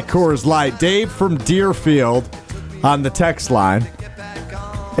 presented by Coors Light. Dave from Deerfield on the text line,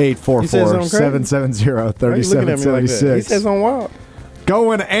 844-770-3776. He says on wild.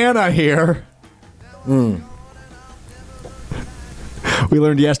 Going Anna here. We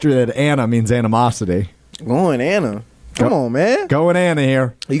learned yesterday that Anna means animosity. Going Anna. Come on, man. Going Anna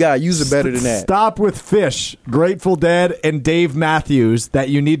here. You got to use it better than that. Stop with Phish, Grateful Dead, and Dave Matthews that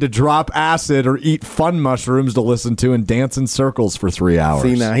you need to drop acid or eat fun mushrooms to listen to and dance in circles for 3 hours.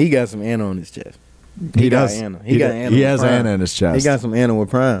 See, now he got some Anna on his chest. He does. Anna. He got Anna. He has Anna in his chest. He got some Anna with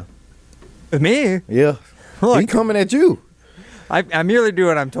Prime. With me? Yeah. He coming at you. I merely do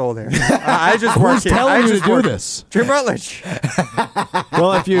what I'm told here. I just work Who's here. telling I you just to do work- this? Jim Rutledge.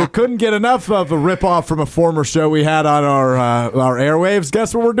 Well, if you couldn't get enough of a ripoff from a former show we had on our airwaves,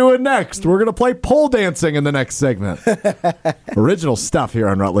 guess what we're doing next? We're going to play pole dancing in the next segment. Original stuff here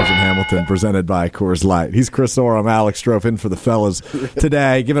on Rutledge and Hamilton, presented by Coors Light. He's Chris Orr. I'm Alex Strouf, in for the fellas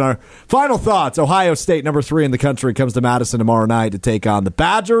today. Giving our final thoughts. Ohio State, number 3 in the country, comes to Madison tomorrow night to take on the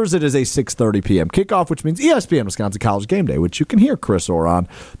Badgers. It is a 6:30 p.m. kickoff, which means ESPN Wisconsin College Game Day, which you can hear Chris Orr on,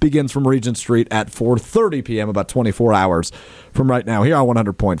 begins from Regent Street at 4:30 p.m., about 24 hours from right now, here on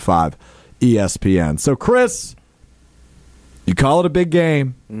 100.5 ESPN. So, Chris, you call it a big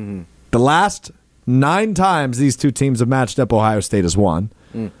game. Mm-hmm. The last 9 times these two teams have matched up, Ohio State has won.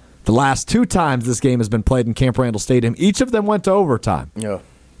 The last 2 times this game has been played in Camp Randall Stadium, each of them went to overtime. Yeah.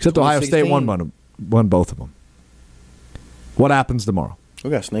 Except Ohio State won both of them. What happens tomorrow?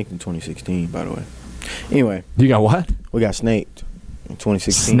 We got snaked in 2016, by the way. Anyway. You got what? We got snaked in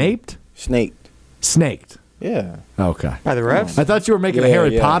 2016. Snaped? Snaked. Yeah. Okay. By the refs? I thought you were making a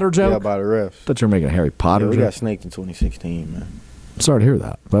Harry Potter joke. Yeah, by the refs. I thought you were making a Harry Potter we joke. got snaked in 2016, man. I'm sorry to hear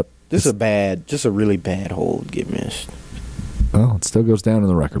that, but This is just a really bad hold to get missed. well, it still goes down in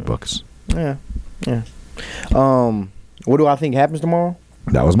the record books. Yeah. What do I think happens tomorrow?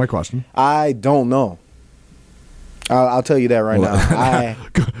 That was my question. I don't know. I'll tell you that right now.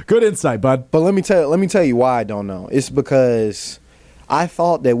 Good insight, bud. But let me tell you why I don't know. It's because I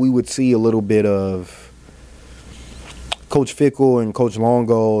thought that we would see a little bit of Coach Fickell and Coach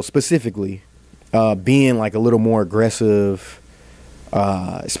Longo specifically being like a little more aggressive,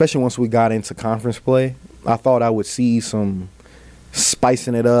 especially once we got into conference play. I thought I would see some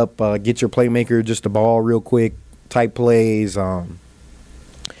spicing it up, get your playmaker just the ball real quick type plays.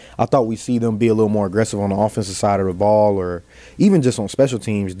 I thought we'd see them be a little more aggressive on the offensive side of the ball, or even just on special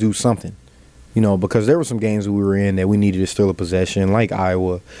teams, do something. You know, because there were some games we were in that we needed to steal a possession, like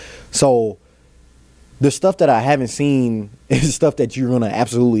Iowa. So the stuff that I haven't seen is stuff that you're going to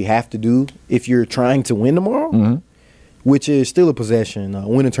absolutely have to do if you're trying to win tomorrow, which is steal a possession,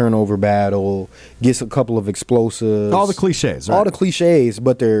 win a turnover battle, get a couple of explosives. All the cliches, right? All the cliches,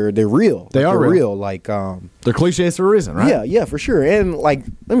 but they're real. They're real. Like they're cliches for a reason, right? Yeah, for sure. And like,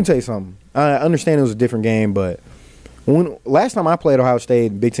 let me tell you something. I understand it was a different game, but last time I played Ohio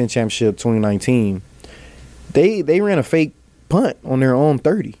State, Big Ten Championship 2019, they ran a fake punt on their own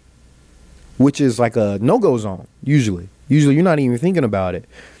 30, which is like a no-go zone, usually. Usually you're not even thinking about it.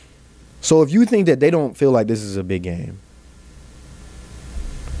 So if you think that they don't feel like this is a big game,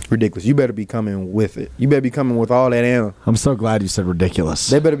 ridiculous. You better be coming with it. You better be coming with all that ammo. I'm so glad you said ridiculous.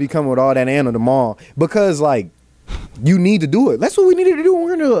 They better be coming with all that ammo tomorrow because, like, you need to do it. That's what we needed to do.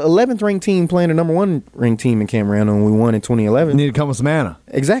 We're the 11th ranked team playing the number 1 ranked team in Camp Randall, and we won in 2011. You need to come with some mana.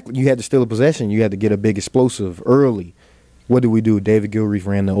 Exactly. You had to steal a possession. You had to get a big explosive early. What did we do? David Gilreath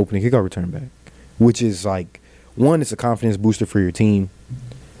ran the opening kickoff return back, which is like, one, it's a confidence booster for your team.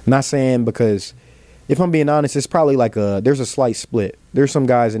 Not saying because, if I'm being honest, it's probably like there's a slight split. There's some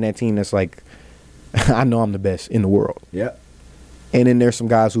guys in that team that's like, I know I'm the best in the world. Yeah. And then there's some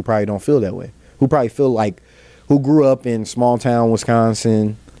guys who probably don't feel that way, who probably feel like, who grew up in small town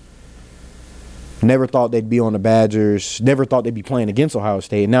Wisconsin, never thought they'd be on the Badgers, never thought they'd be playing against Ohio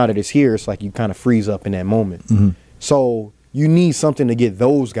State. Now that it's here, it's like you kind of freeze up in that moment. Mm-hmm. So you need something to get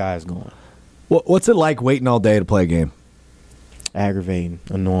those guys going. What's it like waiting all day to play a game? Aggravating,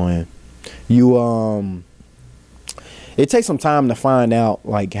 annoying. It takes some time to find out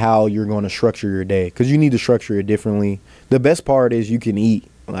like how you're going to structure your day, because you need to structure it differently. The best part is you can eat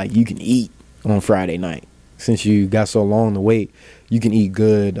on Friday night. Since you got so long to wait, you can eat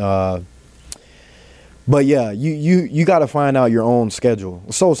good. But yeah, you got to find out your own schedule.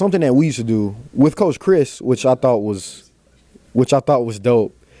 So something that we used to do with Coach Chris, which I thought was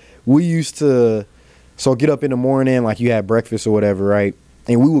dope. We used to get up in the morning, like you had breakfast or whatever, right?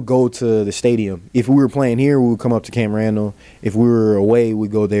 And we would go to the stadium. If we were playing here, we would come up to Camp Randall. If we were away, we'd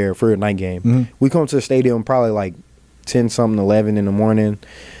go there for a night game. Mm-hmm. We come to the stadium probably like 10-something, 11 in the morning.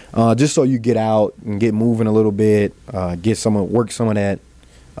 Just so you get out and get moving a little bit, work some of that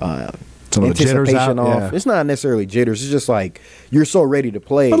some of the jitters out, off. yeah. It's not necessarily jitters. It's just like you're so ready to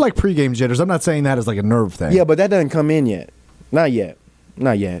play. But like pregame jitters. I'm not saying that as like a nerve thing. Yeah, but that doesn't come in yet. Not yet.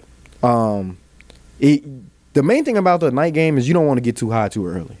 The main thing about the night game is you don't want to get too high too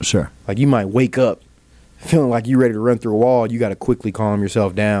early. Sure. Like you might wake up feeling like you're ready to run through a wall. You got to quickly calm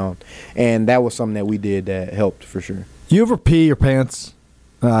yourself down. And that was something that we did that helped for sure. You ever pee your pants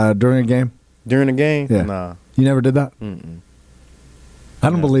during a game? During a game? Yeah. Nah. You never did that? Mm-mm. I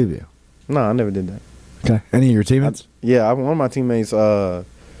don't believe you. No, I never did that. Okay. Any of your teammates? One of my teammates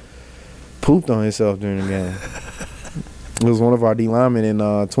pooped on himself during the game. It was one of our D linemen in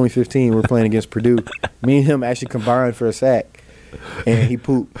 2015. We're playing against Purdue. Me and him actually combined for a sack, and he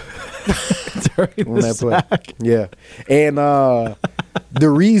pooped During on the that play. sack. Yeah, and the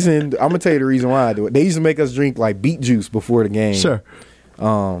reason I'm gonna tell you the reason why I do it. They used to make us drink like beet juice before the game. Sure.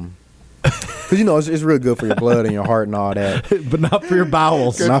 Because it's real good for your blood and your heart and all that. But not for your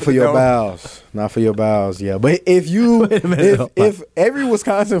bowels. Not for your bowels. Not for your bowels. Yeah, but if you Wait a minute. if every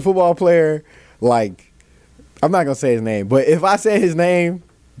Wisconsin football player, like, I'm not gonna say his name, but if I say his name,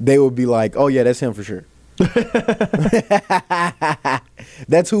 they would be like, "Oh yeah, that's him for sure."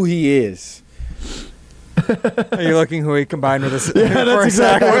 That's who he is. Are you looking who he combined with us? Yeah, that's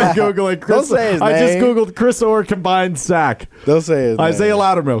exactly what I'm Googling. Don't say his I just name. Googled Chris Orr combined sack. They'll say his Isaiah name.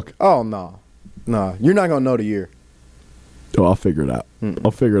 Loudermilk. Oh no, you're not gonna know the year. Oh, I'll figure it out.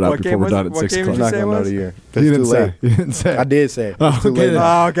 I'll figure it out What before game we're was done it? at What 6 game o'clock. did You're you not say it gonna know was? the year. You It's didn't too say. late. You didn't say. I did say. Oh, It's too okay. late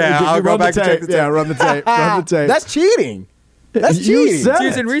now. Oh, okay, I'll go Run the back and check tape. the Yeah, tape. run the tape. Run the tape. That's cheating. That's You cheating. said It's it.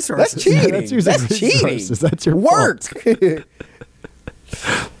 using resources. That's cheating. That's using That's cheating. resources. That's your work.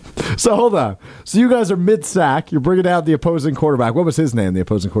 So hold on. So you guys are mid-sack. You're bringing out the opposing quarterback. What was his name, the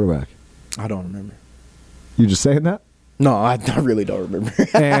opposing quarterback? I don't remember. You just saying that? No, I really don't remember.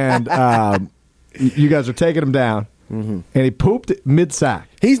 And you guys are taking him down. And he pooped mid-sack.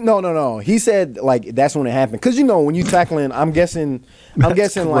 He's no. He said like that's when it happened. Cause when you tackling, I'm guessing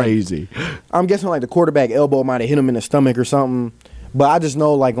Crazy. I'm guessing like the quarterback elbow might have hit him in the stomach or something. But I just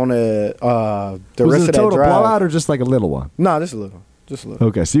know like on the Was rest it a of that total drive. blowout or just like a little one? Nah, just a little.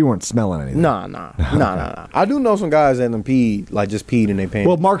 Okay, so you weren't smelling anything. Nah. I do know some guys that done peed, like just peed in their pants.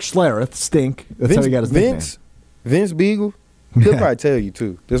 Well, Mark Schlereth, stink. That's how he got his nickname. Vince Beagle, he'll probably tell you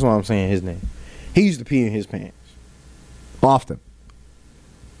too. That's why I'm saying his name. He used to pee in his pants. Often.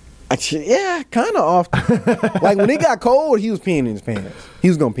 Yeah, kind of often. Like when it got cold, he was peeing in his pants. He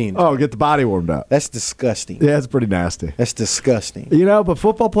was gonna pee in his pants. Get the body warmed up. That's disgusting. Yeah, it's pretty nasty. That's disgusting. But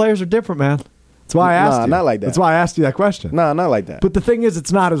football players are different, man. That's why I asked Nah, you. not like that. That's why I asked you that question. Nah, not like that. But the thing is,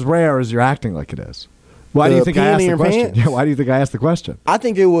 it's not as rare as you're acting like it is. Why do you think I peeing asked in the your question? pants? Yeah, why do you think I asked the question? I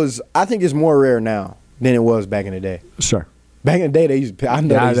think it's more rare now than it was back in the day. Sure. Back in the day, they used to pee. I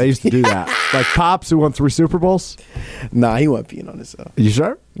know Yeah, they used to do that. Like Pops, who won 3 Super Bowls. Nah, he wasn't peeing on himself. You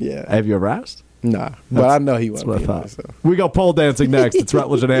sure? Yeah. Have you ever asked? Nah, but I know he That's wasn't what I peeing on thought. himself. We go pole dancing next. It's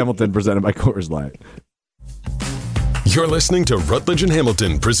Rutledge and Hamilton presented by Coors Light. You're listening to Rutledge and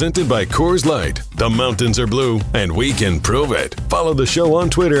Hamilton, presented by Coors Light. The mountains are blue, and we can prove it. Follow the show on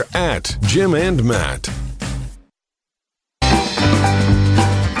Twitter at Jim and Matt.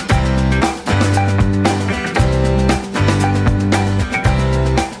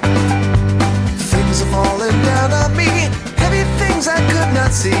 Things are falling down on me, heavy things I could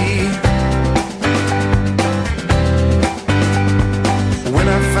not see. When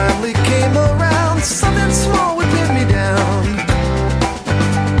I finally came around, something small would pin me down.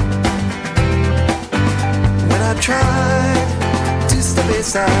 When I tried to step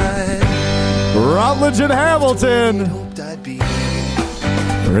aside, Rutledge and Hamilton. hoped I'd be.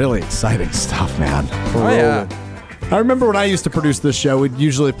 Really exciting stuff, man. Oh, yeah. I remember when I used to produce this show, we'd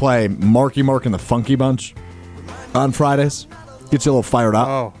usually play Marky Mark and the Funky Bunch on Fridays. Get you a little fired up.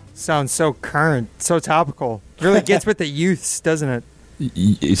 Oh, sounds so current, so topical. Really gets with the youths, doesn't it?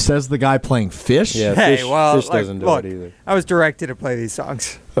 It says the guy playing Phish. Yeah, Hey, Fish, well, Fish like, doesn't do look, it either. I was directed to play these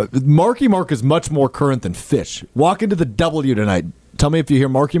songs. Marky Mark is much more current than Phish. Walk into the W tonight. Tell me if you hear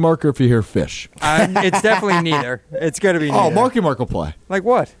Marky Mark or if you hear Phish. It's definitely neither. It's going to be neither. Oh, Marky Mark will play. Like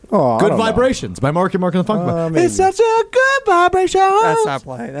what? Oh, I Good don't know. Vibrations by Marky Mark and the Funky Bunch. maybe. It's such a good vibration. That's not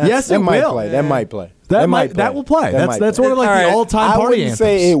playing. That's, Yes, That it might will. play. That might play. That will play. That might That's play. one of like All the right. all-time I party wouldn't anthems.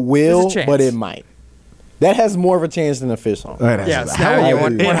 say it will, There's a chance. but it might. That has more of a chance than a Fish song. It has, Yes, Hell yeah, yeah,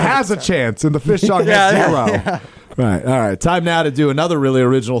 one- it has a chance, and the Fish song Yeah, has yeah, zero. Right. All right. Time now to do another really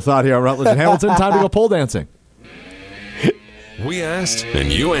original thought here on Rutledge and Hamilton. Time to go pole dancing. We asked,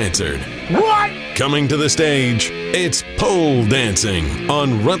 and you answered. What? Coming to the stage, it's pole dancing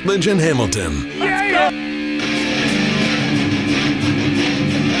on Rutledge and Hamilton.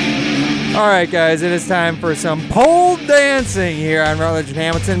 All right, guys, it is time for some pole dancing here on Rutledge and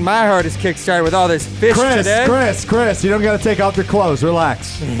Hamilton. My heart is kickstarted with all this fish today. Chris, you don't got to take off your clothes.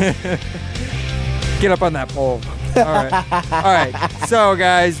 Relax. Get up on that pole. All right. So,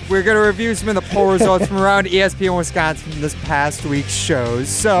 guys, we're going to review some of the poll results from around ESPN Wisconsin from this past week's shows.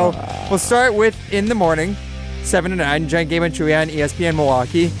 So, we'll start with In the Morning, 7 to 9, Jen Game and Chewy on ESPN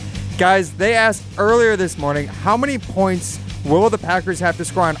Milwaukee. Guys, they asked earlier this morning, how many points will the Packers have to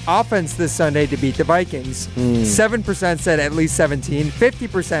score on offense this Sunday to beat the Vikings? 7% said at least 17,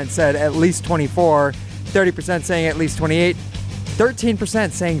 50% said at least 24, 30% saying at least 28,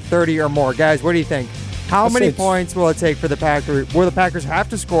 13% saying 30 or more. Guys, what do you think? How many points will it take for the Packers? Will the Packers have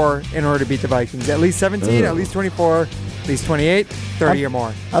to score in order to beat the Vikings? At least 17, at least 24, at least 28, 30 or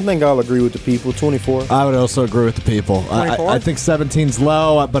more. I think I'll agree with the people. 24. I would also agree with the people. I think 17's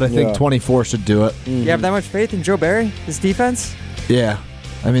low, but I think 24 should do it. You have that much faith in Joe Barry, his defense? Yeah.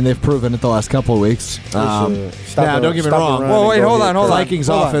 I mean, they've proven it the last couple of weeks. Now, don't get me wrong. Well, wait, hold on. Vikings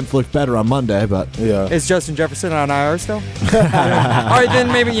offense looked better on Monday, but is Justin Jefferson on IR still? All right,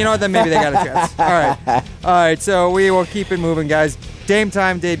 then maybe they got a chance. All right. So we will keep it moving, guys. Dame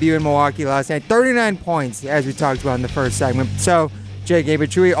time debut in Milwaukee last night, 39 points, as we talked about in the first segment. So Jay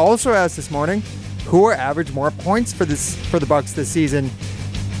Gabachui also asked this morning, who will average more points for the Bucks this season?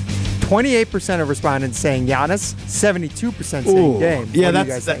 28% of respondents saying Giannis, 72% saying Dame. Yeah,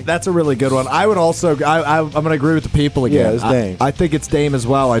 that's a really good one. I would also, I'm going to agree with the people again. Yeah, it's Dame. I think it's Dame as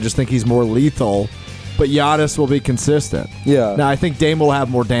well. I just think he's more lethal, but Giannis will be consistent. Yeah. Now, I think Dame will have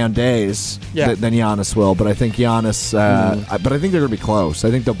more down days than Giannis will, but I think Giannis, but I think they're going to be close.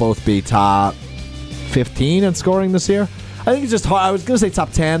 I think they'll both be top 15 in scoring this year. I think it's just hard. I was going to say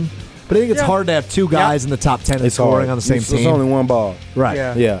top 10. But I think it's hard to have two guys in the top 10 and scoring on the same team. It's only one ball. Right.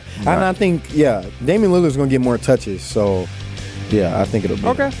 Yeah. And I think, Damian Lillard's going to get more touches. So, I think it'll be.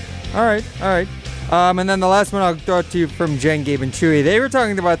 Okay. All right. And then the last one I'll throw to you from Jen, Gabe, and Chewy. They were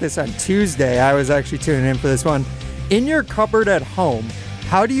talking about this on Tuesday. I was actually tuning in for this one. In your cupboard at home,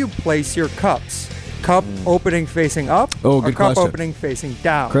 how do you place your cups? Cup opening facing up or good cup question. opening facing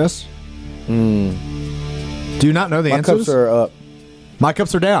down? Chris? Do you not know the answers? My cups are up. My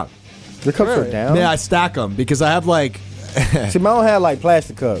cups are down. Your cups are down? Yeah, I stack them because I have like... See, I don't have like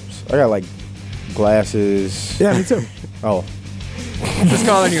plastic cups. I got like glasses. Yeah, me too. Oh. Just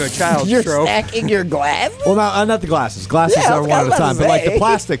calling you a child, You're Strouf. stacking your glasses? Well, not the glasses. Glasses are one at a time. But like the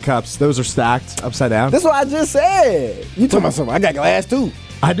plastic cups, those are stacked upside down. That's what I just said. You talking about something? I got glass too.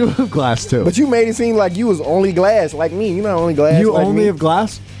 I do have glass too. But you made it seem like you was only glass like me. You're not only glass You like only me. have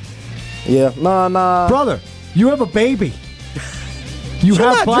glass? Yeah. Nah. Brother, you have a baby. You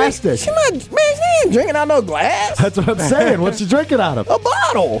have plastic. She ain't drinking out no glass. That's what I'm saying. What's she drinking out of? A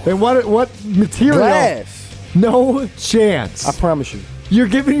bottle. And what material? Glass. No chance. I promise you. You're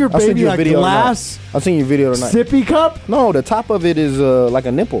giving your I'll send baby you a a video glass tonight. I'll send you a video tonight. sippy cup? No, the top of it is like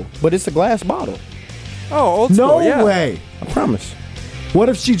a nipple, but it's a glass bottle. Oh, old school, No way. I promise. What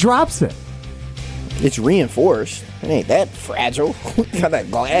if she drops it? It's reinforced. It ain't that fragile. What kind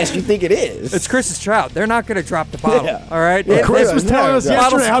of glass you think it is? It's Chris's trout. They're not going to drop the bottle. Yeah. All right? Yeah, Chris was telling us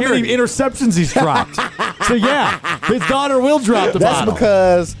Bottle yesterday how many security. interceptions he's dropped. So yeah, his daughter will drop the That's bottle.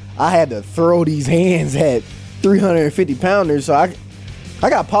 because I had to throw these hands at 350 pounders, so I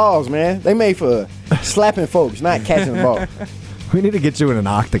got paws, man. They made for slapping folks, not catching the ball. We need to get you in an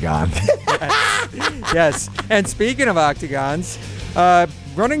octagon. Yes. And speaking of octagons,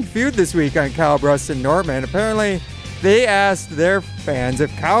 running feud this week on Kyle Brust and Nortman. Apparently, they asked their fans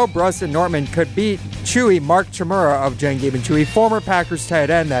if Kyle Brust and Nortman could beat Chewy, Mark Chmura of Jen, Gabe, and Chewy, former Packers tight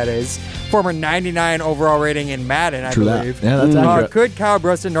end, that is, former 99 overall rating in Madden, I believe. Yeah, that's accurate. Could Kyle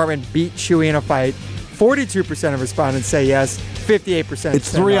Brust and Nortman beat Chewy in a fight? 42% of respondents say yes. 58% It's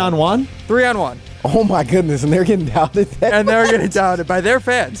say 3-on-1? 3-on-1. Oh my goodness, and they're getting doubted. And they're getting doubted by their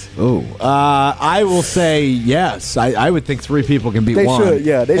fans. Oh, I will say yes. I would think three people can beat They one. should,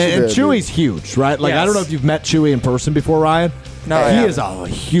 yeah, they should And be able to. Chewy's huge, right? Like, I Yes. don't know if you've met Chewy in person before, Ryan. No, I he haven't. is a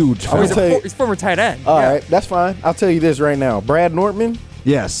huge I would fan. tell you- He's former tight end. All Yeah. right, that's fine. I'll tell you this right now. Brad Nortman,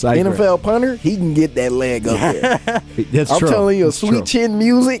 Yes, I agree. NFL punter, he can get that leg up there. That's I'm true. telling you, That's sweet true. chin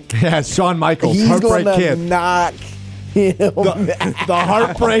music, Yeah, Shawn Michaels, he's Heartbreak going to Kid. knock him. The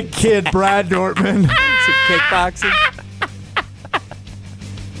Heartbreak Kid, Brad Nortman. Some kickboxing.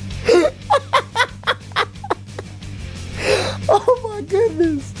 Oh my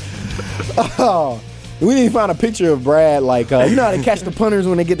goodness. Oh, we need to find a picture of Brad like you know how they catch the punters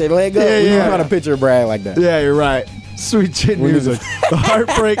when they get their leg up? Yeah, We need yeah. to find a picture of Brad like that. Yeah, you're right. Sweet chin We need music. The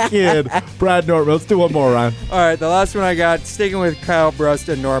Heartbreak Kid, Brad Nortman. Let's do one more, Ryan. All right, the last one I got, sticking with Kyle Brust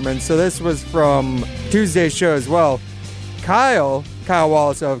and Norman. So this was from Tuesday's show as well. Kyle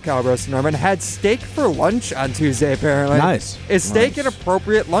Wallace of Kyle Brust and Norman had steak for lunch on Tuesday, apparently. Nice. Is steak an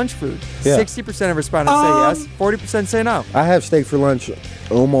appropriate lunch food? Yeah. 60% of respondents say yes, 40% say no. I have steak for lunch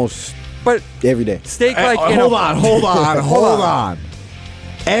almost But every day. steak like hold on.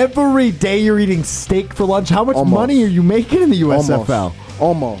 Every day you're eating steak for lunch. How much Almost. money are you making in the USFL?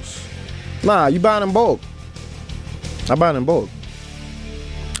 Almost. Nah, you buy it in bulk. I buy it in bulk.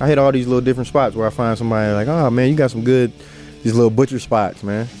 I hit all these little different spots where I find somebody like, oh man, you got some good, these little butcher spots,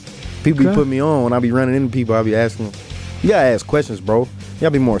 man. People be putting me on when I be running into people. I be asking them. You gotta ask questions, bro. You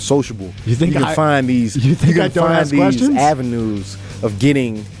gotta be more sociable. You think can find these? You think can I don't find ask these questions? avenues of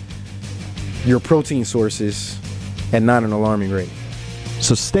getting your protein sources at not an alarming rate.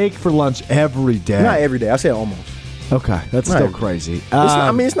 So steak for lunch every day. Not every day. I said almost. Okay, that's Not still every- crazy. It's not,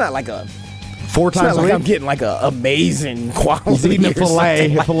 I mean, it's not like a. 4 It's not times a like week. I'm getting like a amazing quality. He's eating a or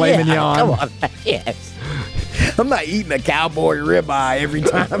filet something mignon. Come on, yes. I'm not eating a cowboy ribeye every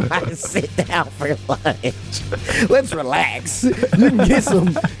time I sit down for lunch. Let's relax. You can get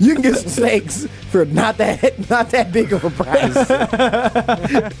some. You can get some steaks for not that big of a price.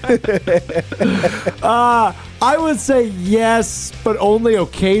 I would say yes, but only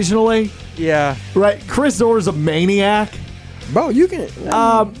occasionally. Yeah. Right? Chris Orr is a maniac. Bro, you can.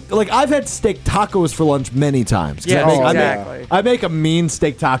 Like I've had steak tacos for lunch many times. 'Cause Yeah, I exactly. I make a mean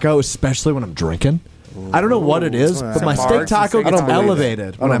steak taco, especially when I'm drinking. I don't know what it is, but my Some steak marks taco and gets steak tacos.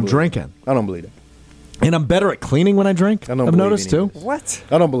 elevated when I'm drinking. I don't believe it. And I'm better at cleaning when I drink. I don't I've believe noticed any too. of this. What?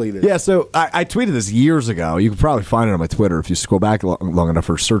 I don't believe it. Yeah, so I tweeted this years ago. You can probably find it on my Twitter if you scroll back long enough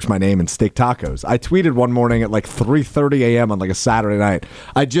or search my name in steak tacos. I tweeted one morning at like 3:30 a.m. on like a Saturday night.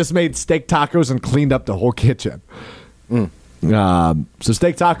 I just made steak tacos and cleaned up the whole kitchen. So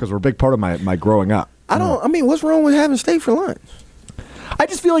steak tacos were a big part of my growing up. I mean, what's wrong with having steak for lunch? I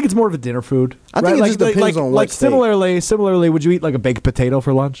just feel like it's more of a dinner food. I think it just depends on what like steak. similarly, would you eat like a baked potato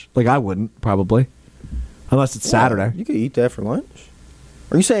for lunch? Like I wouldn't probably, unless it's Saturday. You could eat that for lunch.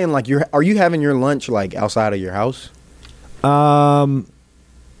 Are you saying like are you having your lunch like outside of your house?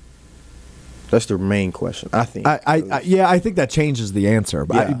 That's the main question, I think. I think that changes the answer.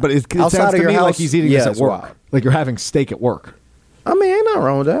 But, Yeah. but it Outside sounds of to your me like house, he's eating yeah, this at it's work. wild. Like you're having steak at work I mean, ain't nothing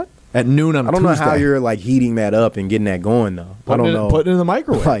wrong with that. at noon on I don't Tuesday. know how you're like heating that up and getting that going though. I don't know. Putting it in the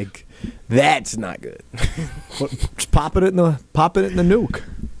microwave. Like that's not good. Just popping it in the nuke.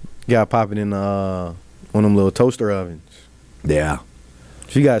 You gotta pop it in one of them little toaster ovens. Yeah.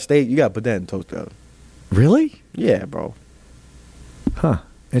 If you got a steak, you gotta put that in the toaster oven. Really? Yeah, bro. Huh.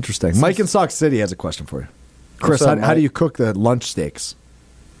 Interesting. Mike in Sauk City has a question for you. Chris, What's up, how Mike? do you cook the lunch steaks?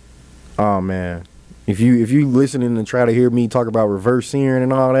 Oh man, if you listening and try to hear me talk about reverse searing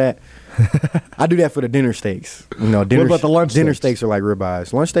and all that, I do that for the dinner steaks. You know, dinner, about the lunch dinner steaks? steaks are like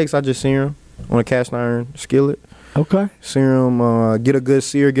ribeyes. Lunch steaks, I just sear them on a cast iron skillet. Okay. Sear them, get a good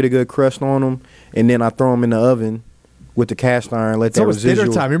sear, get a good crust on them, and then I throw them in the oven with the cast iron. Let It's that almost dinner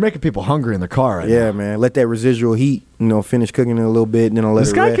residual. time. You're making people hungry in the car right Yeah, now. man. Let that residual heat, finish cooking it a little bit, and then I'll let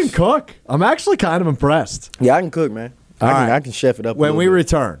This it guy rest. can cook. I'm actually kind of impressed. Yeah, I can cook, man. All right. I can chef it up. a When we little bit.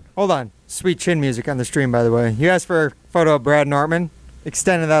 return. Hold on. Sweet chin music on the stream, by the way. You asked for a photo of Brad Nortman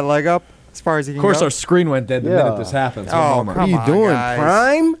extending that leg up as far as he can Of course, go. our screen went dead the Yeah. minute this happened. So Oh, moment. What are you Come on, doing, guys.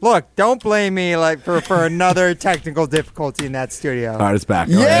 Prime? Look, don't blame me for another technical difficulty in that studio. All right, it's back.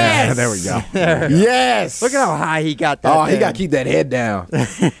 Yes! Yeah, there we go. Yes. Look at how high he got that. Oh, he thing. got to keep that head down.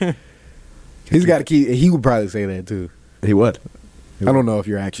 He's got to keep. He would probably say that too. He would. I don't know if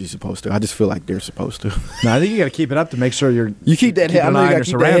you're actually supposed to. I just feel like they're supposed to. No, I think you got to keep it up to make sure you're. You keep that head. Keep I an know eye you on got your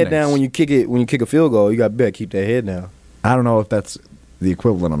to keep that head surroundings. down when you kick it. When you kick a field goal, you got to better keep that head down, I don't know if that's the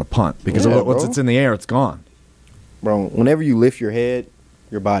equivalent on a punt because Yeah, once bro. it's in the air, it's gone. bro. Whenever you lift your head,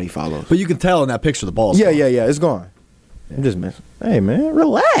 your body follows. But you can tell in that picture the ball's Yeah, gone. yeah. It's gone. I'm just messing. Hey, man,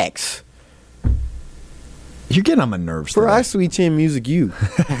 relax. You're getting on my nerves. For today. I sweet chin music, you.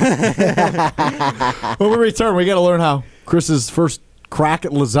 When we return, we got to learn how Chris's first crack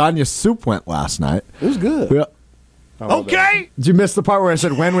at lasagna soup went last night. It was good. Yeah. Okay. Did you miss the part where I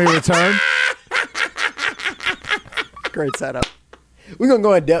said when we return? Great setup. We're gonna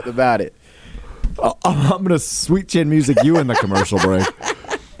go in depth about it. I'm going to sweet chin music you in the commercial break.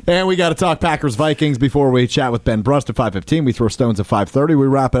 And we got to talk Packers-Vikings before we chat with Ben Brust at 5:15. We throw stones at 5:30. We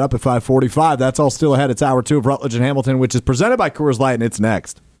wrap it up at 5:45. That's all still ahead. It's hour 2 of Rutledge and Hamilton, which is presented by Coors Light, and it's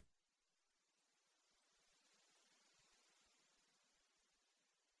next.